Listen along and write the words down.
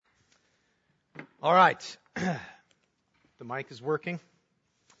All right. The mic is working.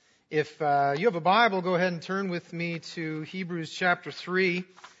 If you have a Bible, go ahead and turn with me to Hebrews chapter 3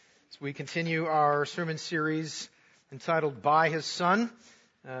 as we continue our sermon series entitled By His Son.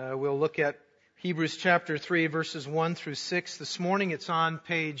 We'll look at Hebrews chapter 3 verses 1 through 6 this morning. It's on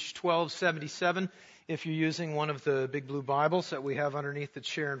page 1277 if you're using one of the big blue Bibles that we have underneath the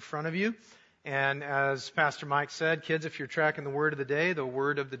chair in front of you. And as Pastor Mike said, kids, if you're tracking the word of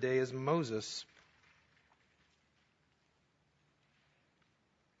the day is Moses.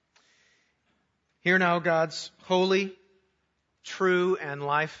 Hear now God's holy, true, and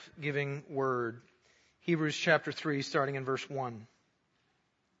life-giving word. Hebrews chapter 3, starting in verse 1.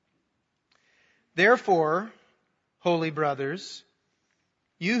 Therefore, holy brothers,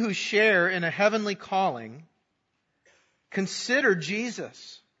 you who share in a heavenly calling, consider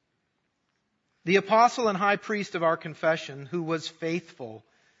Jesus, the apostle and high priest of our confession, who was faithful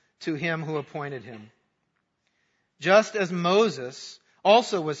to him who appointed him. Just as Moses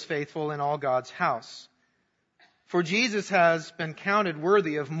also was faithful in all God's house. For Jesus has been counted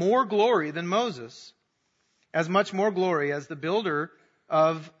worthy of more glory than Moses, as much more glory as the builder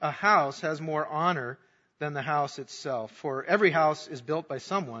of a house has more honor than the house itself. For every house is built by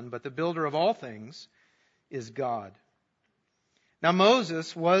someone, but the builder of all things is God. Now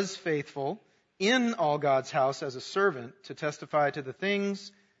Moses was faithful in all God's house as a servant to testify to the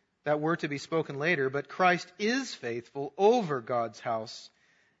things that were to be spoken later, but Christ is faithful over God's house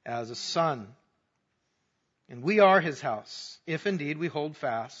as a son. And we are His house, if indeed we hold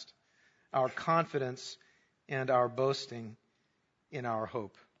fast our confidence and our boasting in our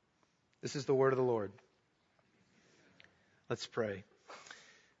hope. This is the word of the Lord. Let's pray.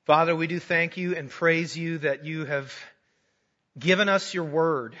 Father, we do thank you and praise you that you have given us your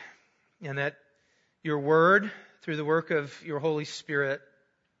word, and that your word, through the work of your Holy Spirit,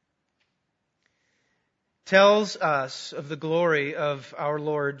 tells us of the glory of our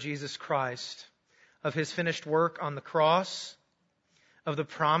Lord Jesus Christ, of His finished work on the cross, of the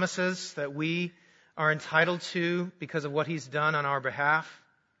promises that we are entitled to because of what He's done on our behalf,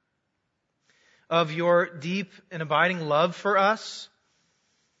 of your deep and abiding love for us,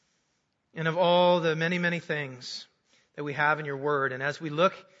 and of all the many, many things that we have in your word. And as we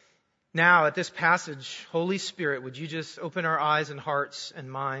look now at this passage, Holy Spirit, would you just open our eyes and hearts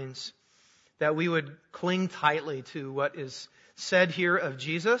and minds, that we would cling tightly to what is said here of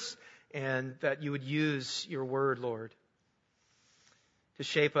Jesus, and that you would use your word, Lord, to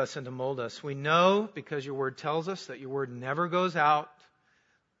shape us and to mold us. We know, because your word tells us, that your word never goes out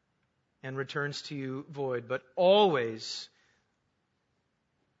and returns to you void, but always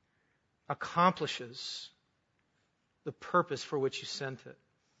accomplishes the purpose for which you sent it.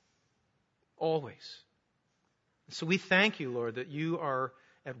 Always. So we thank you, Lord, that you are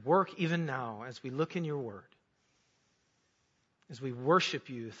at work even now as we look in your word, as we worship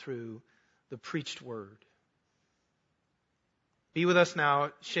you through the preached word. Be with us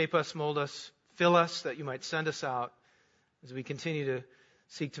now, shape us, mold us, fill us, that you might send us out as we continue to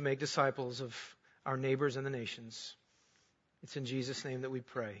seek to make disciples of our neighbors and the nations. It's in Jesus' name that we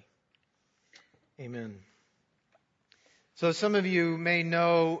pray. Amen. So some of you may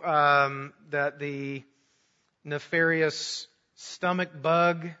know that the nefarious stomach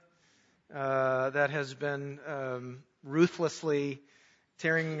bug that has been ruthlessly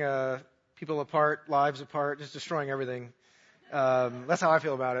tearing people apart, lives apart, just destroying everything. That's how I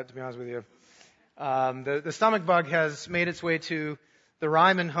feel about it, to be honest with you. The stomach bug has made its way to the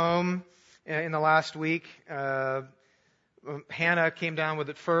Ryman home in the last week. Hannah came down with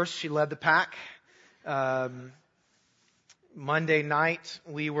it first. She led the pack. Monday night,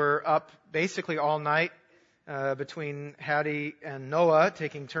 we were up basically all night, between Hattie and Noah,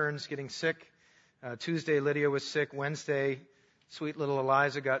 taking turns getting sick. Tuesday, Lydia was sick. Wednesday, sweet little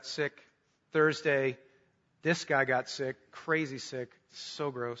Eliza got sick. Thursday, this guy got sick, crazy sick,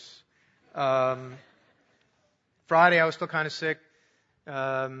 so gross. Friday, I was still kind of sick.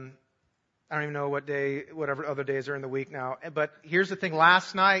 I don't even know whatever other days are in the week now. But here's the thing.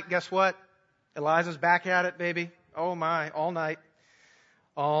 Last night, guess what? Eliza's back at it, baby. Oh my, all night.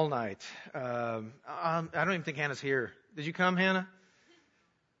 All night. I don't even think Hannah's here. Did you come, Hannah?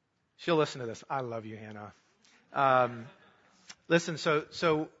 She'll listen to this. I love you, Hannah. Listen,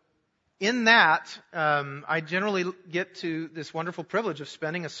 so in that, I generally get to this wonderful privilege of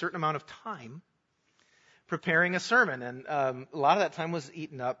spending a certain amount of time preparing a sermon. And a lot of that time was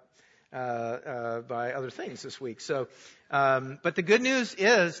eaten up by other things this week. So, but the good news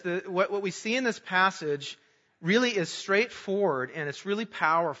is that what we see in this passage really is straightforward, and it's really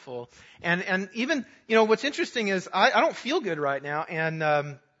powerful. And even, what's interesting is I don't feel good right now, and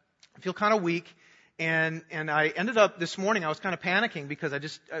I feel kind of weak. And I ended up this morning, I was kind of panicking because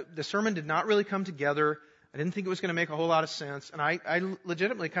the sermon did not really come together. I didn't think it was going to make a whole lot of sense. And I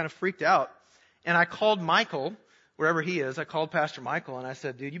legitimately kind of freaked out. And I called Michael, wherever he is. I called Pastor Michael and I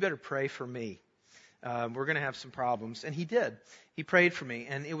said, dude, you better pray for me. We're going to have some problems. And he did. He prayed for me.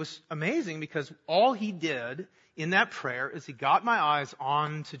 And it was amazing because all he did in that prayer is he got my eyes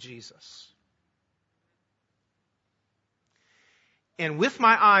on to Jesus. And with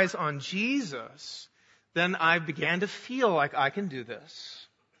my eyes on Jesus, then I began to feel like I can do this.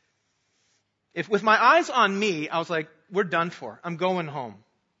 If with my eyes on me, I was like, we're done for. I'm going home.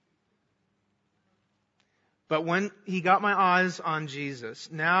 But when he got my eyes on Jesus,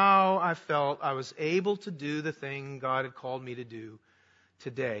 now I felt I was able to do the thing God had called me to do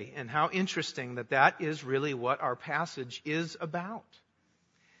today. And how interesting that is really what our passage is about.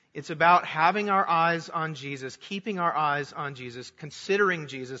 It's about having our eyes on Jesus, keeping our eyes on Jesus, considering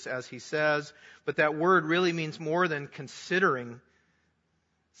Jesus as he says. But that word really means more than considering.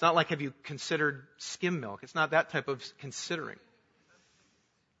 It's not like have you considered skim milk. It's not that type of considering.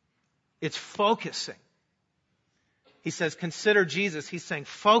 It's focusing. He says, consider Jesus. He's saying,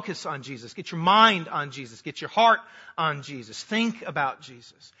 focus on Jesus. Get your mind on Jesus. Get your heart on Jesus. Think about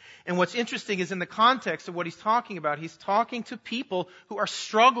Jesus. And what's interesting is in the context of what he's talking about, he's talking to people who are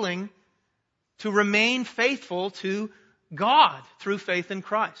struggling to remain faithful to God through faith in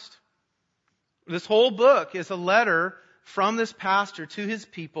Christ. This whole book is a letter from this pastor to his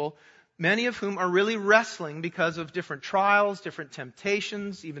people, many of whom are really wrestling because of different trials, different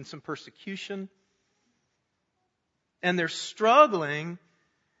temptations, even some persecution. And they're struggling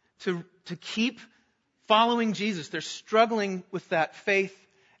to keep following Jesus. They're struggling with that faith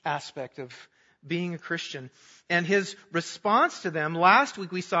aspect of being a Christian. And his response to them, last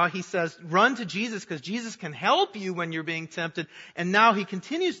week we saw, he says, run to Jesus because Jesus can help you when you're being tempted. And now he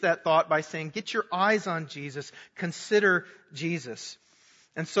continues that thought by saying, get your eyes on Jesus. Consider Jesus.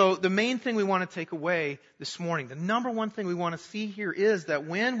 And so the main thing we want to take away this morning, the number one thing we want to see here is that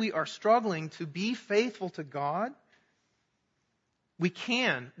when we are struggling to be faithful to God,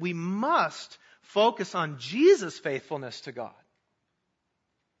 we must focus on Jesus' faithfulness to God.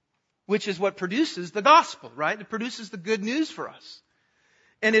 Which is what produces the gospel, right? It produces the good news for us.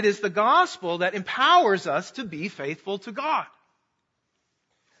 And it is the gospel that empowers us to be faithful to God.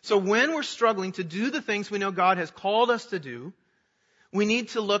 So when we're struggling to do the things we know God has called us to do, we need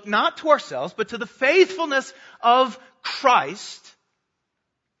to look not to ourselves, but to the faithfulness of Christ.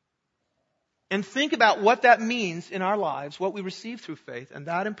 And think about what that means in our lives, what we receive through faith. And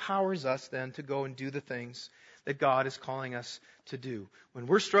that empowers us then to go and do the things that God is calling us to do. When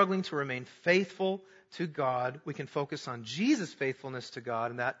we're struggling to remain faithful to God, we can focus on Jesus' faithfulness to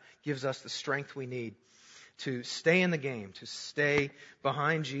God, and that gives us the strength we need to stay in the game, to stay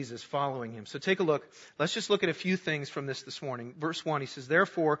behind Jesus, following him. So take a look. Let's just look at a few things from this morning. Verse 1, he says,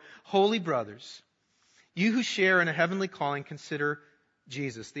 therefore, holy brothers, you who share in a heavenly calling, consider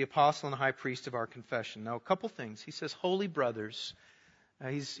Jesus, the apostle and high priest of our confession. Now, a couple things. He says, holy brothers.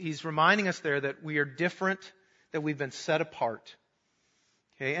 He's reminding us there that we are different, that we've been set apart.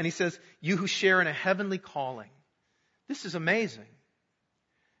 Okay, and he says, you who share in a heavenly calling. This is amazing.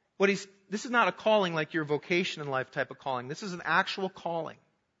 This is not a calling like your vocation in life type of calling. This is an actual calling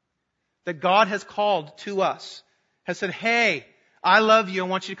that God has called to us. Has said, hey, I love you. I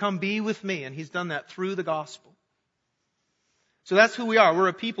want you to come be with me. And he's done that through the gospel. So that's who we are. We're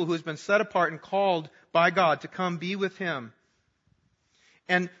a people who has been set apart and called by God to come be with him.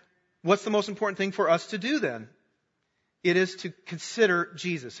 And what's the most important thing for us to do then? It is to consider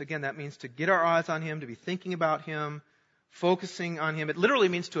Jesus. Again, that means to get our eyes on him, to be thinking about him, focusing on him. It literally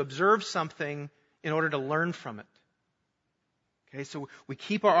means to observe something in order to learn from it. Okay, so we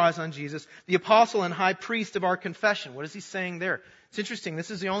keep our eyes on Jesus. The apostle and high priest of our confession. What is he saying there? It's interesting.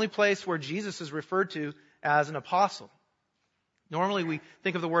 This is the only place where Jesus is referred to as an apostle. Normally we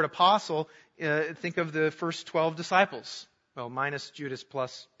think of the word apostle, think of the first 12 disciples. Well, minus Judas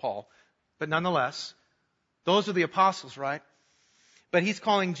plus Paul. But nonetheless, those are the apostles, right? But he's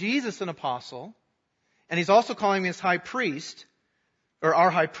calling Jesus an apostle. And he's also calling him his high priest, or our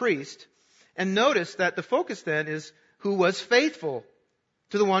high priest. And notice that the focus then is who was faithful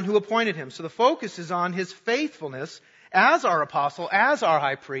to the one who appointed him. So the focus is on his faithfulness as our apostle, as our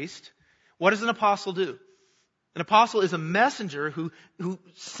high priest. What does an apostle do? An apostle is a messenger who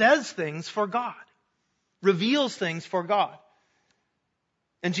says things for God, reveals things for God.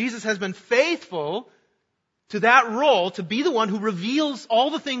 And Jesus has been faithful to that role to be the one who reveals all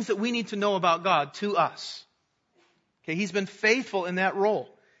the things that we need to know about God to us. Okay, he's been faithful in that role.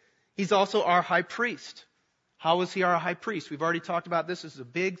 He's also our high priest. How is he our high priest? We've already talked about this. This is a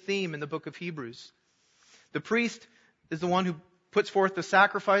big theme in the book of Hebrews. The priest is the one who puts forth the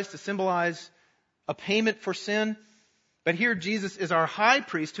sacrifice to symbolize a payment for sin. But here Jesus is our high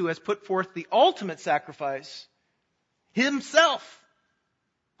priest who has put forth the ultimate sacrifice, himself,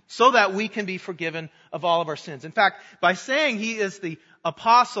 so that we can be forgiven of all of our sins. In fact, by saying he is the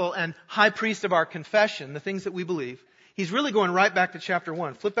apostle and high priest of our confession, the things that we believe, he's really going right back to chapter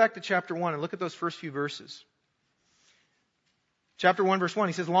 1. Flip back to chapter 1 and look at those first few verses. Chapter 1, verse 1,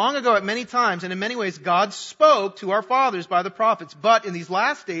 he says, "Long ago at many times and in many ways God spoke to our fathers by the prophets, but in these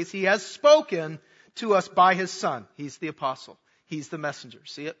last days he has spoken to us by his Son." He's the apostle. He's the messenger.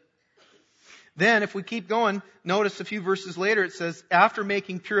 See it? Then, if we keep going, notice a few verses later it says, "After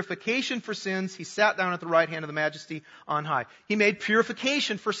making purification for sins, he sat down at the right hand of the Majesty on high." He made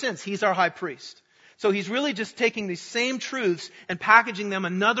purification for sins. He's our high priest. So he's really just taking these same truths and packaging them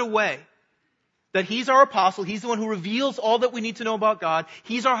another way. That he's our apostle. He's the one who reveals all that we need to know about God.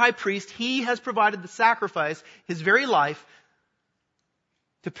 He's our high priest. He has provided the sacrifice, his very life,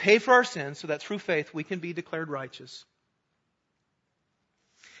 to pay for our sins so that through faith we can be declared righteous.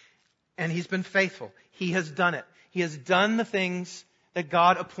 And he's been faithful. He has done it. He has done the things that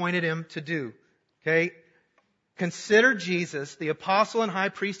God appointed him to do. Okay? Consider Jesus, the apostle and high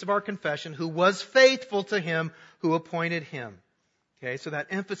priest of our confession, who was faithful to him who appointed him. Okay? So that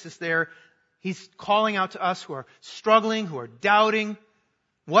emphasis there, he's calling out to us who are struggling, who are doubting.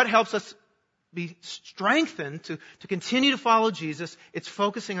 What helps us be strengthened to continue to follow Jesus? It's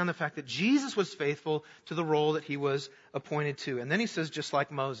focusing on the fact that Jesus was faithful to the role that he was appointed to. And then he says, just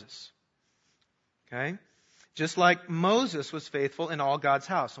like Moses. Okay? Just like Moses was faithful in all God's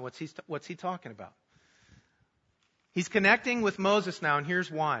house. And what's he talking about? He's connecting with Moses now, and here's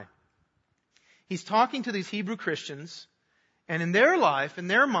why. He's talking to these Hebrew Christians, and in their life, in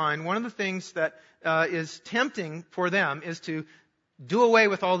their mind, one of the things that is tempting for them is to do away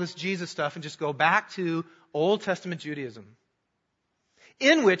with all this Jesus stuff and just go back to Old Testament Judaism,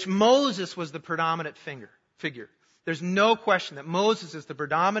 in which Moses was the predominant figure. There's no question that Moses is the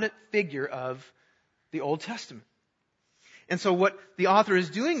predominant figure of the Old Testament. And so what the author is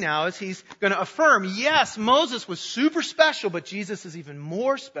doing now is he's going to affirm, yes, Moses was super special, but Jesus is even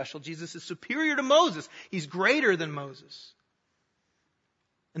more special. Jesus is superior to Moses. He's greater than Moses.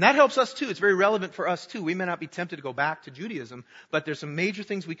 And that helps us too. It's very relevant for us too. We may not be tempted to go back to Judaism, but there's some major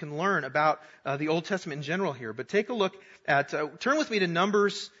things we can learn about the Old Testament in general here. But take a look at, turn with me to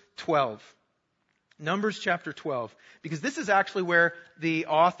Numbers 12. Numbers chapter 12. Because this is actually where the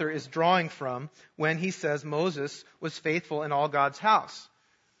author is drawing from when he says Moses was faithful in all God's house.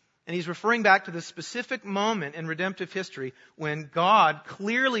 And he's referring back to this specific moment in redemptive history when God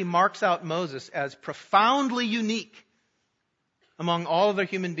clearly marks out Moses as profoundly unique among all other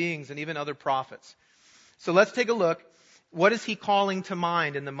human beings and even other prophets. So let's take a look. What is he calling to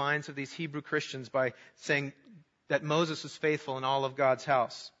mind in the minds of these Hebrew Christians by saying that Moses was faithful in all of God's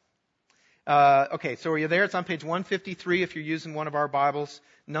house? Okay, so are you there? It's on page 153 if you're using one of our Bibles.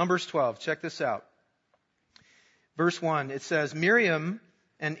 Numbers 12. Check this out. Verse 1, it says, Miriam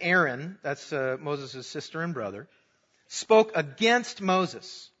and Aaron, that's Moses' sister and brother, spoke against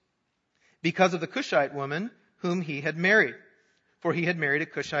Moses because of the Cushite woman whom he had married. For he had married a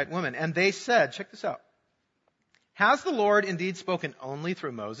Cushite woman. And they said, check this out, has the Lord indeed spoken only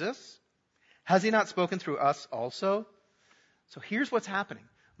through Moses? Has he not spoken through us also? So here's what's happening.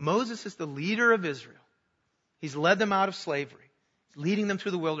 Moses is the leader of Israel. He's led them out of slavery. He's leading them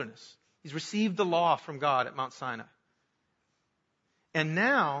through the wilderness. He's received the law from God at Mount Sinai. And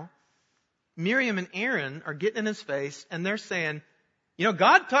now, Miriam and Aaron are getting in his face and they're saying, you know,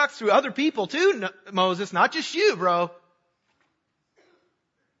 God talks through other people too, Moses, not just you, bro.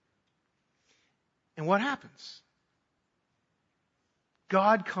 And what happens?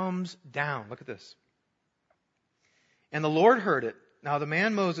 God comes down. Look at this. And the Lord heard it. Now the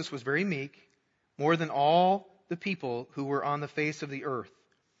man Moses was very meek, more than all the people who were on the face of the earth.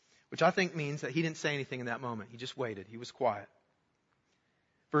 Which I think means that he didn't say anything in that moment. He just waited. He was quiet.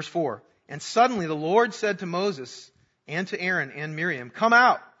 Verse 4. And suddenly the Lord said to Moses and to Aaron and Miriam, come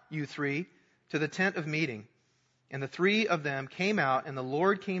out, you three, to the tent of meeting. And the three of them came out, and the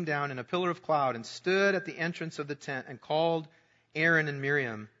Lord came down in a pillar of cloud and stood at the entrance of the tent and called Aaron and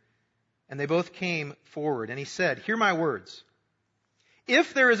Miriam. And they both came forward. And he said, hear my words.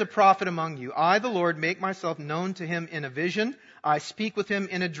 If there is a prophet among you, I, the Lord, make myself known to him in a vision. I speak with him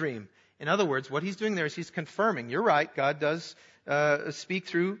in a dream. In other words, what he's doing there is he's confirming. You're right, God does speak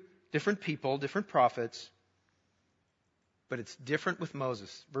through different people, different prophets. But it's different with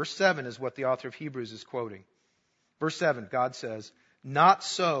Moses. Verse 7 is what the author of Hebrews is quoting. Verse 7, God says, not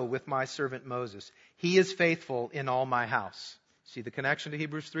so with my servant Moses. He is faithful in all my house. See the connection to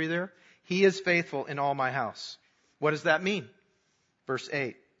Hebrews 3 there? He is faithful in all my house. What does that mean? Verse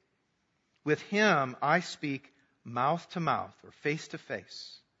 8. With him I speak mouth to mouth, or face to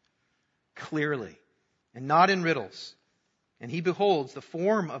face, clearly, and not in riddles. And he beholds the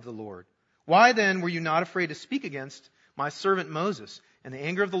form of the Lord. Why then were you not afraid to speak against my servant Moses? And the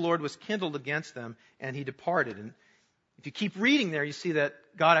anger of the Lord was kindled against them, and he departed. And if you keep reading there, you see that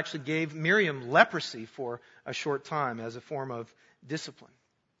God actually gave Miriam leprosy for a short time as a form of discipline.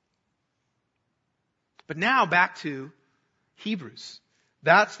 But now back to Hebrews.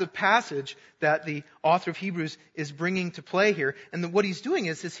 That's the passage that the author of Hebrews is bringing to play here. And what he's doing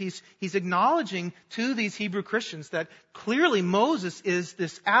is he's acknowledging to these Hebrew Christians that clearly Moses is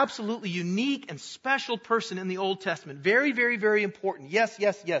this absolutely unique and special person in the Old Testament. Very, very, very important. Yes,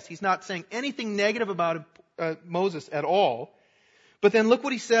 yes, yes. He's not saying anything negative about Moses at all. But then look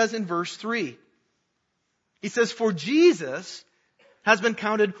what he says in verse 3. He says, for Jesus has been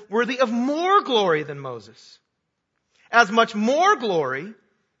counted worthy of more glory than Moses. As much more glory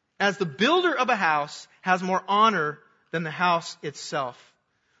as the builder of a house has more honor than the house itself.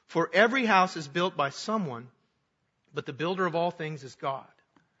 For every house is built by someone, but the builder of all things is God.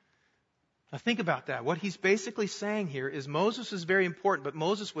 Now think about that. What he's basically saying here is Moses is very important, but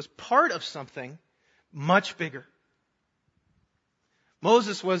Moses was part of something much bigger.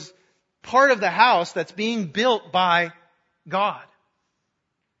 Moses was part of the house that's being built by God.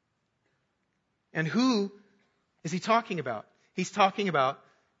 And who is he talking about? He's talking about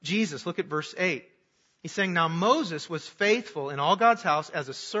Jesus. Look at verse 8. He's saying, now Moses was faithful in all God's house as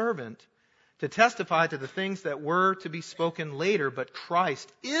a servant to testify to the things that were to be spoken later, but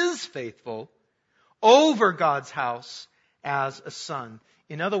Christ is faithful over God's house as a son.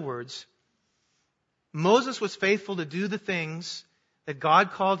 In other words, Moses was faithful to do the things that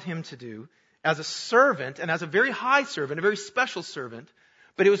God called him to do as a servant, and as a very high servant, a very special servant,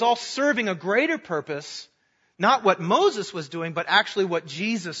 but it was all serving a greater purpose. Not what Moses was doing, but actually what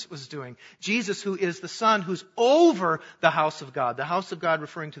Jesus was doing. Jesus, who is the Son, who's over the house of God. The house of God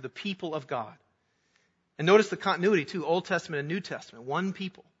referring to the people of God. And notice the continuity too, Old Testament and New Testament. One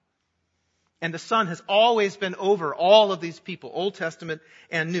people. And the Son has always been over all of these people, Old Testament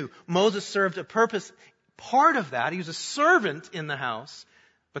and New. Moses served a purpose, part of that. He was a servant in the house.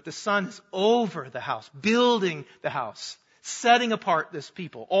 But the Son is over the house, building the house, setting apart this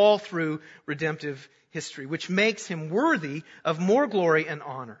people, all through redemptive history, which makes him worthy of more glory and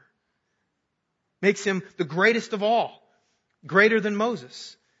honor. Makes him the greatest of all, greater than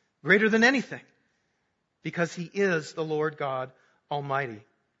Moses, greater than anything, because he is the Lord God Almighty.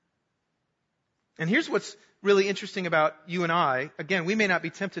 And here's what's really interesting about you and I. Again, we may not be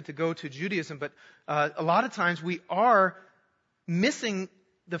tempted to go to Judaism, but a lot of times we are missing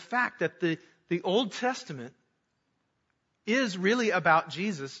the fact that the Old Testament is really about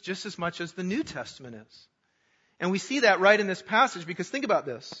Jesus just as much as the New Testament is. And we see that right in this passage, because think about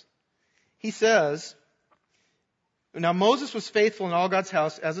this. He says, now Moses was faithful in all God's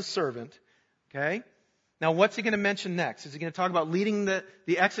house as a servant. Okay? Now what's he going to mention next? Is he going to talk about leading the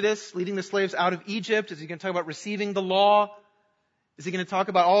Exodus, leading the slaves out of Egypt? Is he going to talk about receiving the law? Is he going to talk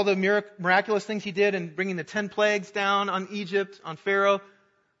about all the miraculous things he did in bringing the 10 plagues down on Egypt, on Pharaoh?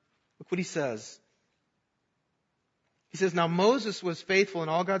 Look what he says. He says, now Moses was faithful in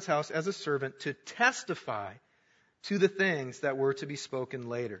all God's house as a servant to testify to the things that were to be spoken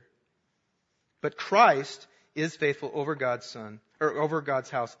later. But Christ is faithful over God's son, or over God's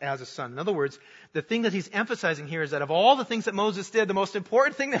house as a son. In other words, the thing that he's emphasizing here is that of all the things that Moses did, the most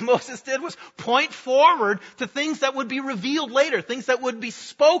important thing that Moses did was point forward to things that would be revealed later, things that would be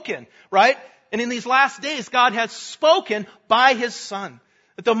spoken, right? And in these last days, God has spoken by his son.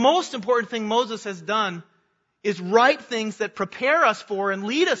 But the most important thing Moses has done is write things that prepare us for and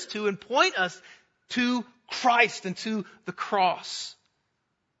lead us to and point us to Christ and to the cross.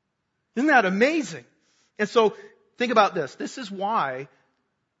 Isn't that amazing? And so think about this. This is why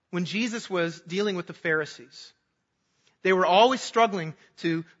when Jesus was dealing with the Pharisees, they were always struggling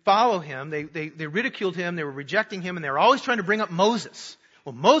to follow him. They ridiculed him. They were rejecting him. And they were always trying to bring up Moses.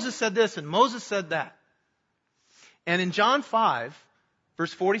 Well, Moses said this and Moses said that. And in John 5,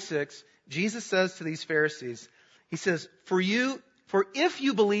 verse 46, Jesus says to these Pharisees, he says, for if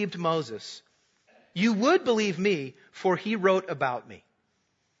you believed Moses, you would believe me, for he wrote about me.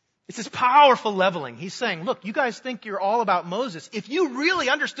 It's this powerful leveling. He's saying, look, you guys think you're all about Moses. If you really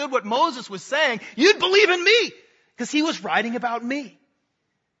understood what Moses was saying, you'd believe in me, because he was writing about me.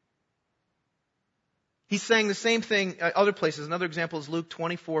 He's saying the same thing other places. Another example is Luke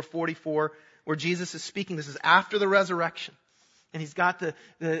 24:44, where Jesus is speaking. This is after the resurrection. And he's got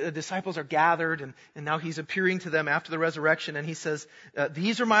the disciples are gathered, and now he's appearing to them after the resurrection. And he says,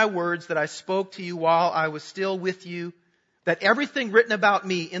 these are my words that I spoke to you while I was still with you, that everything written about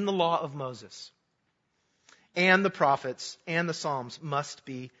me in the law of Moses and the prophets and the Psalms must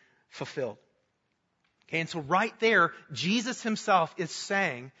be fulfilled. Okay, and so right there, Jesus himself is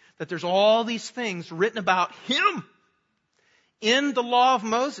saying that there's all these things written about him in the law of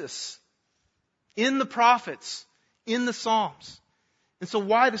Moses, in the prophets, in the Psalms. And so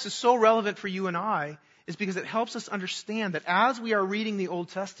why this is so relevant for you and I is because it helps us understand that as we are reading the Old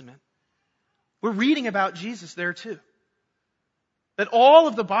Testament, we're reading about Jesus there too. That all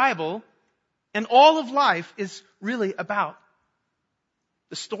of the Bible and all of life is really about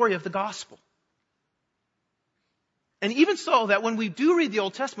the story of the gospel. And even so, that when we do read the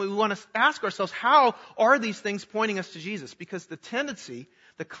Old Testament, we want to ask ourselves, how are these things pointing us to Jesus? Because the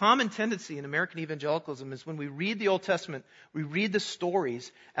common tendency in American evangelicalism is when we read the Old Testament, we read the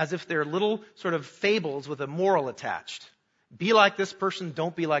stories as if they're little sort of fables with a moral attached. Be like this person,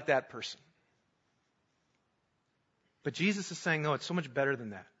 don't be like that person. But Jesus is saying, no, it's so much better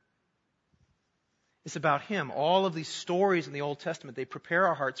than that. It's about Him. All of these stories in the Old Testament, they prepare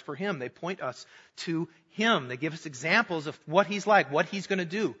our hearts for Him. They point us to Him. They give us examples of what He's like, what He's going to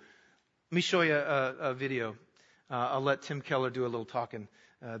do. Let me show you a video. I'll let Tim Keller do a little talking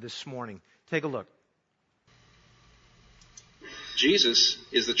this morning. Take a look. Jesus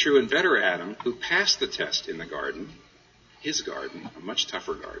is the true and better Adam who passed the test in the garden, his garden, a much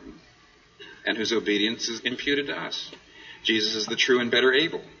tougher garden, and whose obedience is imputed to us. Jesus is the true and better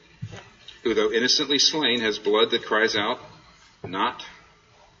Abel, who, though innocently slain, has blood that cries out, not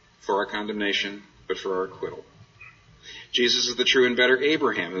for our condemnation, but for our acquittal. Jesus is the true and better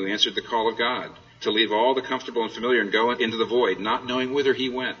Abraham, who answered the call of God to leave all the comfortable and familiar and go into the void, not knowing whither he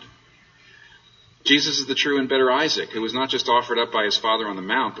went. Jesus is the true and better Isaac, who was not just offered up by his father on the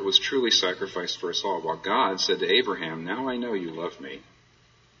mount, but was truly sacrificed for us all, while God said to Abraham, now I know you love me,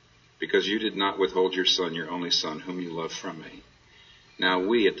 because you did not withhold your son, your only son, whom you love from me. Now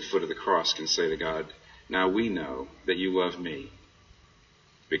we, at the foot of the cross, can say to God, now we know that you love me,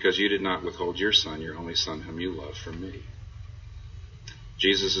 because you did not withhold your son, your only son, whom you love, from me.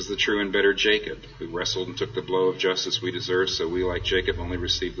 Jesus is the true and better Jacob, who wrestled and took the blow of justice we deserve, so we, like Jacob, only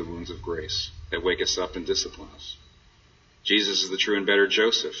receive the wounds of grace that wake us up and discipline us. Jesus is the true and better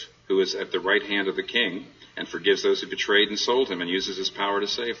Joseph, who is at the right hand of the king and forgives those who betrayed and sold him and uses his power to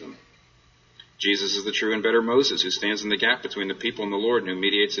save them. Jesus is the true and better Moses, who stands in the gap between the people and the Lord and who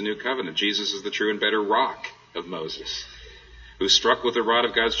mediates a new covenant. Jesus is the true and better rock of Moses, who, struck with the rod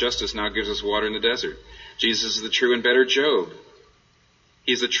of God's justice, now gives us water in the desert. Jesus is the true and better Job.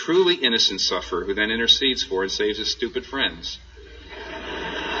 He's a truly innocent sufferer who then intercedes for and saves his stupid friends.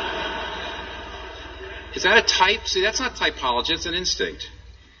 Is that a type? See, that's not typology, it's an instinct.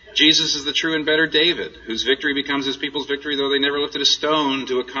 Jesus is the true and better David, whose victory becomes his people's victory, though they never lifted a stone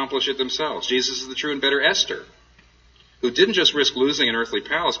to accomplish it themselves. Jesus is the true and better Esther, who didn't just risk losing an earthly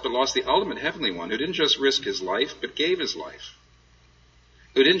palace, but lost the ultimate heavenly one, who didn't just risk his life, but gave his life.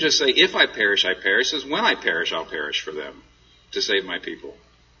 Who didn't just say, if I perish, I perish, says, when I perish, I'll perish for them, to save my people.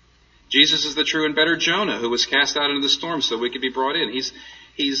 Jesus is the true and better Jonah, who was cast out into the storm so we could be brought in.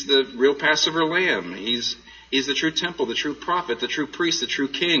 He's the real Passover lamb. He's the true temple, the true prophet, the true priest, the true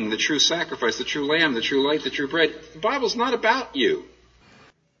king, the true sacrifice, the true lamb, the true light, the true bread. The Bible's not about you.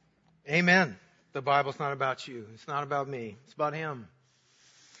 Amen. The Bible's not about you. It's not about me. It's about Him.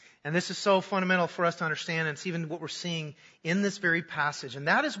 And this is so fundamental for us to understand, and it's even what we're seeing in this very passage. And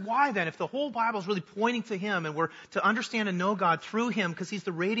that is why then, if the whole Bible is really pointing to Him, and we're to understand and know God through Him, because He's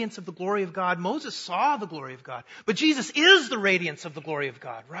the radiance of the glory of God. Moses saw the glory of God. But Jesus is the radiance of the glory of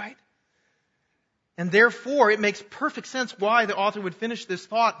God, right? And therefore, it makes perfect sense why the author would finish this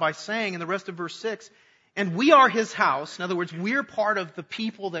thought by saying in the rest of verse 6, and we are His house. In other words, we're part of the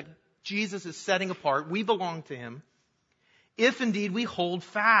people that Jesus is setting apart. We belong to Him. If indeed we hold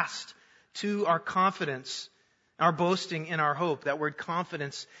fast to our confidence, our boasting in our hope. That word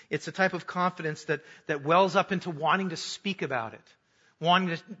confidence, it's a type of confidence that wells up into wanting to speak about it,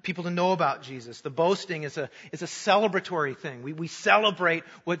 wanting people to know about Jesus. The boasting is a celebratory thing. We celebrate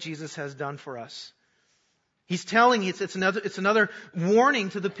what Jesus has done for us. He's telling you, it's another warning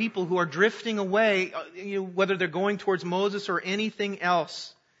to the people who are drifting away, whether they're going towards Moses or anything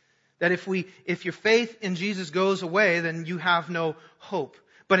else. That if your faith in Jesus goes away, then you have no hope.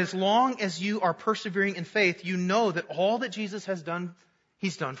 But as long as you are persevering in faith, you know that all that Jesus has done,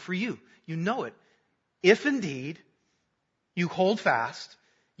 He's done for you. You know it. If indeed you hold fast,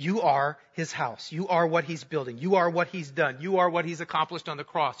 You are His house. You are what He's building. You are what He's done. You are what He's accomplished on the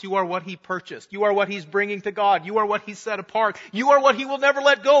cross. You are what He purchased. You are what He's bringing to God. You are what He set apart. You are what He will never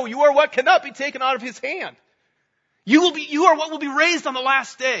let go. You are what cannot be taken out of His hand. You are what will be raised on the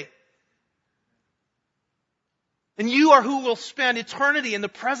last day. And you are who will spend eternity in the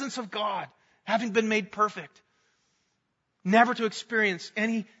presence of God, having been made perfect. Never to experience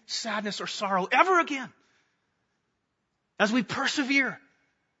any sadness or sorrow ever again. As we persevere,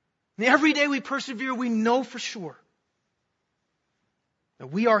 and every day we persevere, we know for sure that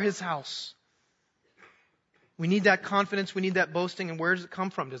we are His house. We need that confidence, we need that boasting, and where does it come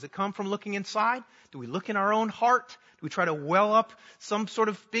from? Does it come from looking inside? Do we look in our own heart? Do we try to well up some sort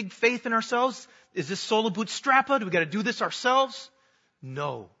of big faith in ourselves? Is this sola bootstrappa? Do we got to do this ourselves?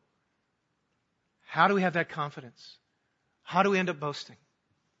 No. How do we have that confidence? How do we end up boasting?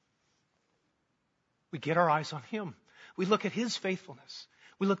 We get our eyes on Him. We look at His faithfulness.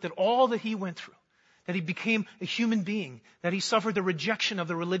 We looked at all that He went through. That He became a human being. That He suffered the rejection of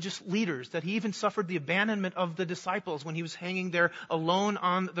the religious leaders. That He even suffered the abandonment of the disciples when He was hanging there alone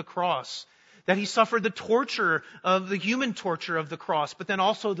on the cross. That He suffered the torture of the human torture of the cross. But then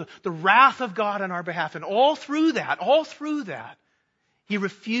also the wrath of God on our behalf. And all through that, He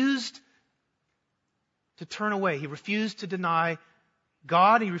refused to turn away. He refused to deny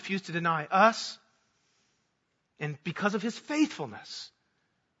God. He refused to deny us. And because of His faithfulness,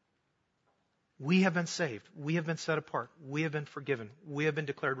 we have been saved. We have been set apart. We have been forgiven. We have been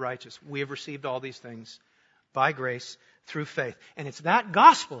declared righteous. We have received all these things by grace through faith. And it's that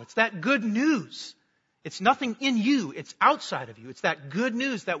gospel. It's that good news. It's nothing in you. It's outside of you. It's that good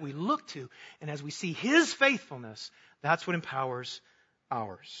news that we look to. And as we see His faithfulness, that's what empowers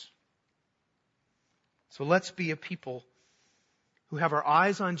ours. So let's be a people who have our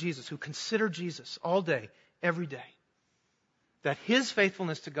eyes on Jesus, who consider Jesus all day, every day. That His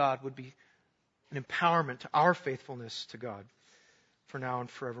faithfulness to God would be an empowerment to our faithfulness to God for now and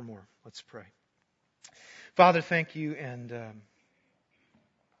forevermore. Let's pray. Father, thank You, and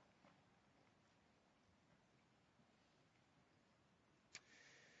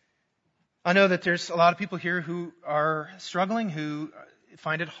I know that there's a lot of people here who are struggling, who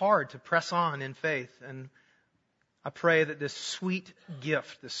find it hard to press on in faith, and I pray that this sweet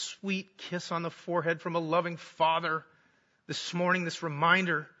gift, this sweet kiss on the forehead from a loving Father this morning, this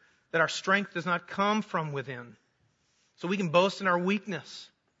reminder that our strength does not come from within. So we can boast in our weakness.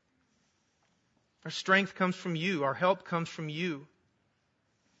 Our strength comes from You. Our help comes from You.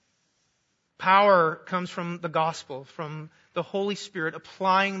 Power comes from the gospel, from the Holy Spirit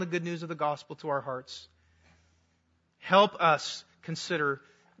applying the good news of the gospel to our hearts. Help us consider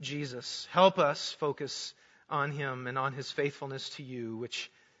Jesus. Help us focus on Him and on His faithfulness to You,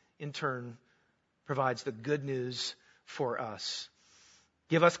 which in turn provides the good news for us.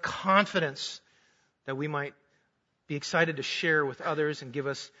 Give us confidence that we might be excited to share with others, and give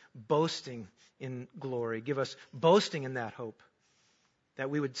us boasting in glory. Give us boasting in that hope, that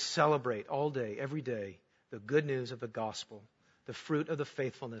we would celebrate all day, every day, the good news of the gospel, the fruit of the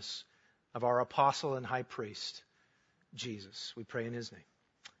faithfulness of our apostle and high priest, Jesus. We pray in His name.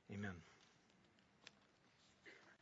 Amen.